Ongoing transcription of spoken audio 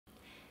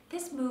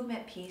This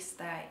movement piece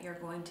that you're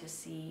going to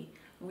see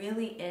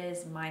really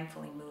is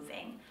mindfully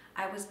moving.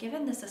 I was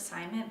given this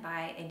assignment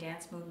by a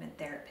dance movement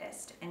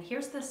therapist, and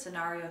here's the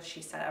scenario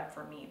she set up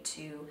for me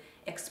to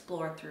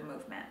explore through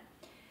movement.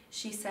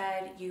 She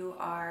said you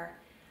are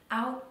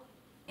out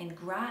in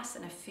grass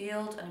in a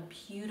field on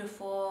a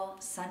beautiful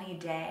sunny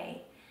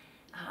day,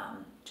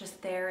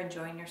 just there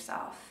enjoying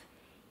yourself,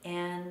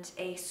 and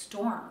a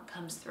storm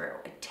comes through,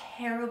 a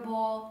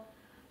terrible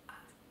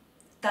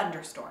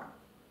thunderstorm.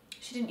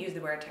 She didn't use the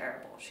word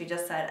terrible. She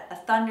just said a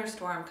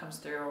thunderstorm comes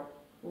through,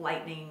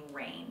 lightning,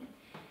 rain.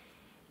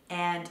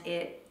 And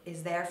it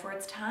is there for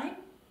its time,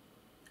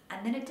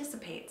 and then it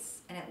dissipates,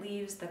 and it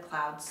leaves the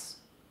clouds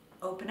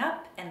open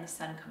up and the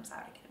sun comes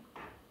out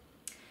again.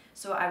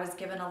 So I was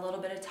given a little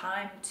bit of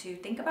time to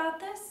think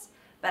about this,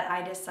 but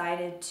I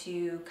decided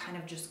to kind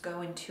of just go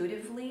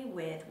intuitively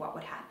with what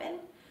would happen.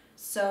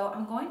 So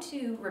I'm going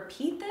to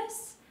repeat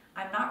this.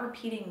 I'm not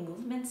repeating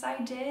movements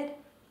I did.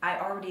 I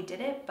already did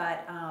it,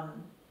 but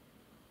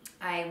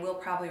I will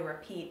probably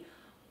repeat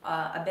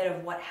a bit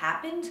of what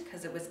happened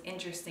because it was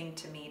interesting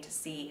to me to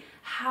see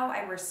how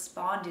I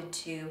responded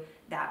to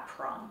that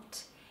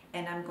prompt.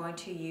 And I'm going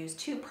to use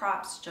 2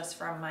 props just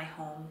from my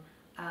home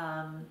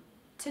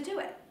to do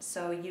it.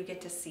 So you get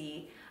to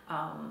see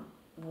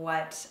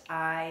what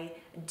I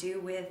do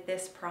with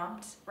this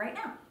prompt right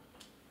now.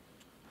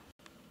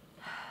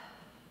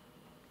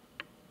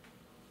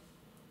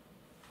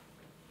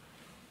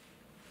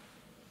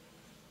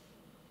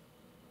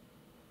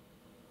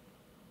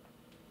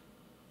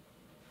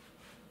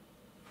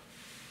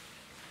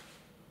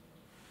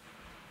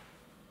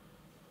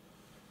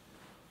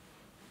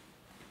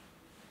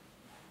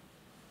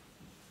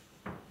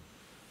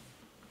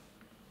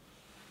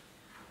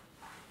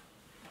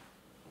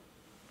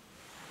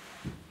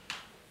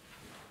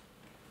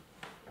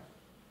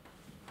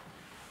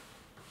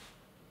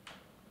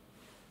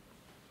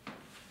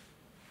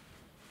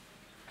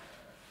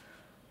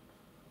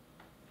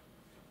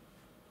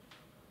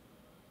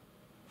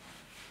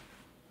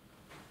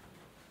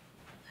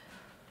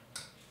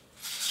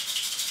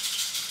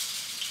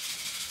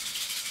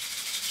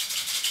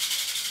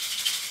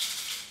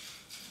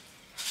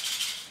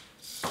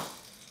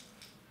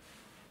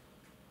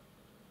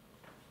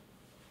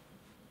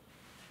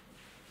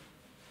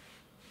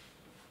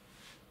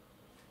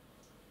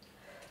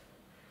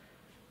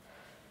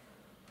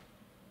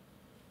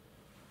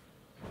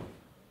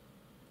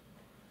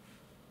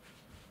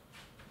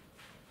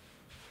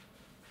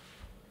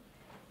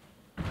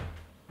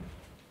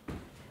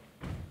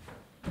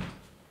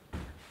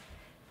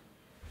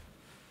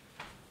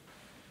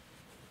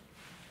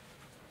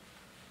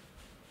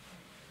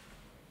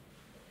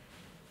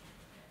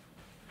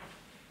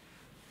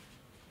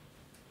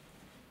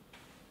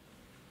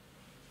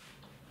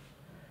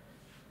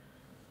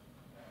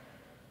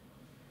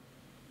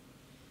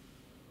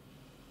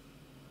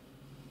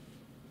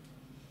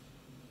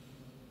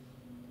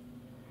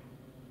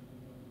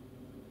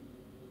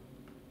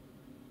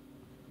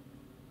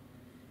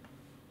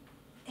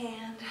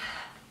 And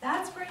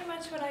that's pretty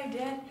much what I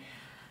did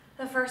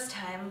the first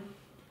time.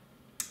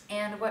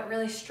 And what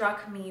really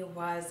struck me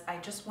was I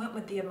just went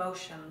with the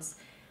emotions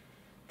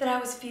that I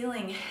was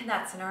feeling in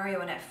that scenario.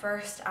 And at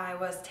first I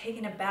was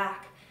taken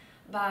aback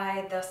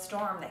by the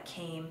storm that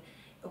came.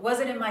 It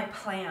wasn't in my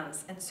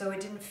plans, and so it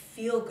didn't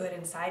feel good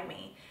inside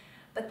me.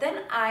 But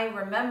then I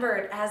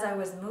remembered as I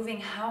was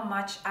moving how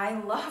much I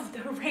love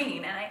the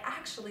rain, and I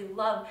actually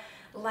love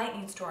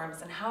lightning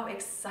storms and how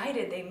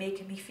excited they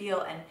make me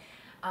feel, and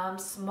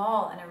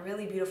small in a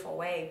really beautiful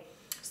way.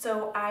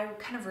 So I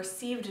kind of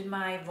received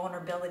my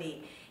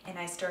vulnerability, and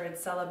I started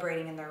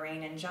celebrating in the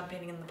rain and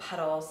jumping in the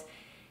puddles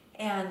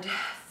and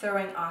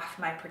throwing off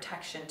my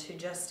protection to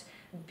just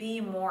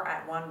be more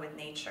at one with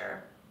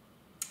nature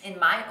in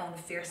my own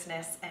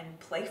fierceness and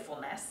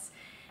playfulness,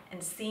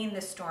 and seeing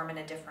the storm in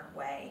a different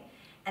way.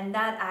 And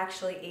that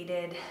actually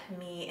aided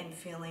me in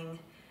feeling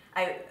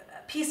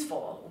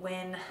peaceful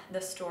when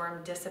the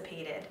storm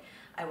dissipated.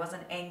 I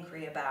wasn't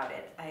angry about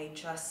it. I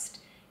just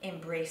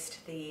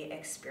embraced the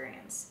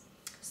experience.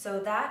 So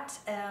that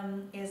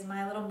is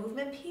my little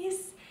movement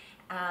piece,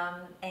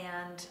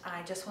 and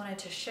I just wanted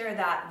to share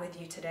that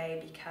with you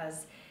today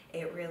because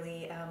it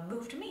really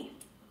moved me.